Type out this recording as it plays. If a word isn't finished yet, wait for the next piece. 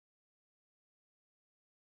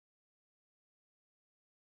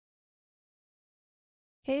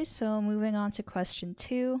Okay, so moving on to question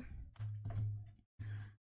 2.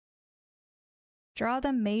 Draw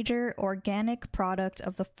the major organic product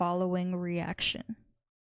of the following reaction.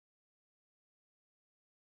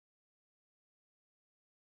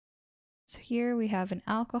 So here we have an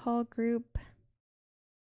alcohol group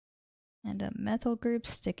and a methyl group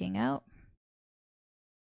sticking out.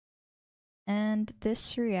 And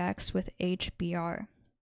this reacts with HBr.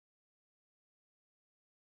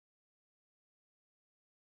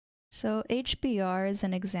 So HBr is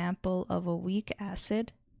an example of a weak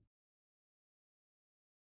acid.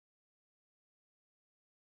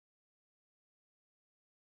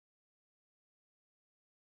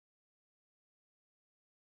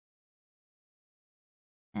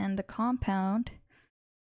 And the compound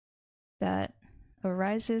that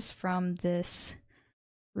arises from this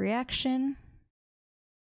reaction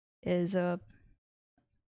is a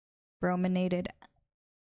brominated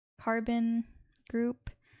carbon group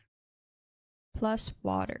plus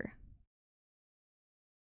water.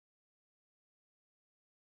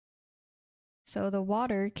 So the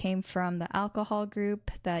water came from the alcohol group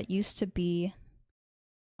that used to be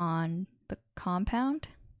on the compound,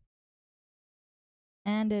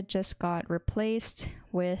 and it just got replaced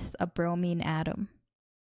with a bromine atom.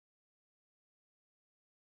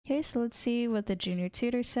 Okay, so let's see what the junior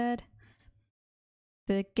tutor said.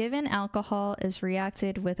 The given alcohol is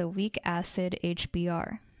reacted with a weak acid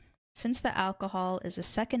HBr. Since the alcohol is a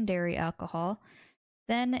secondary alcohol,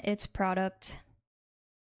 then its product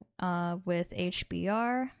with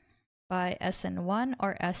HBr by SN1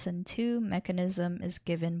 or SN2 mechanism is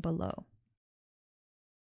given below.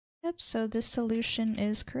 Yep, so this solution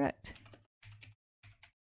is correct.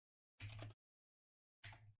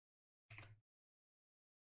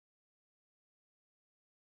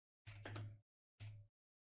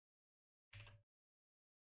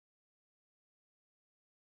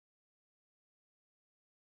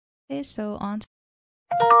 Okay, so on to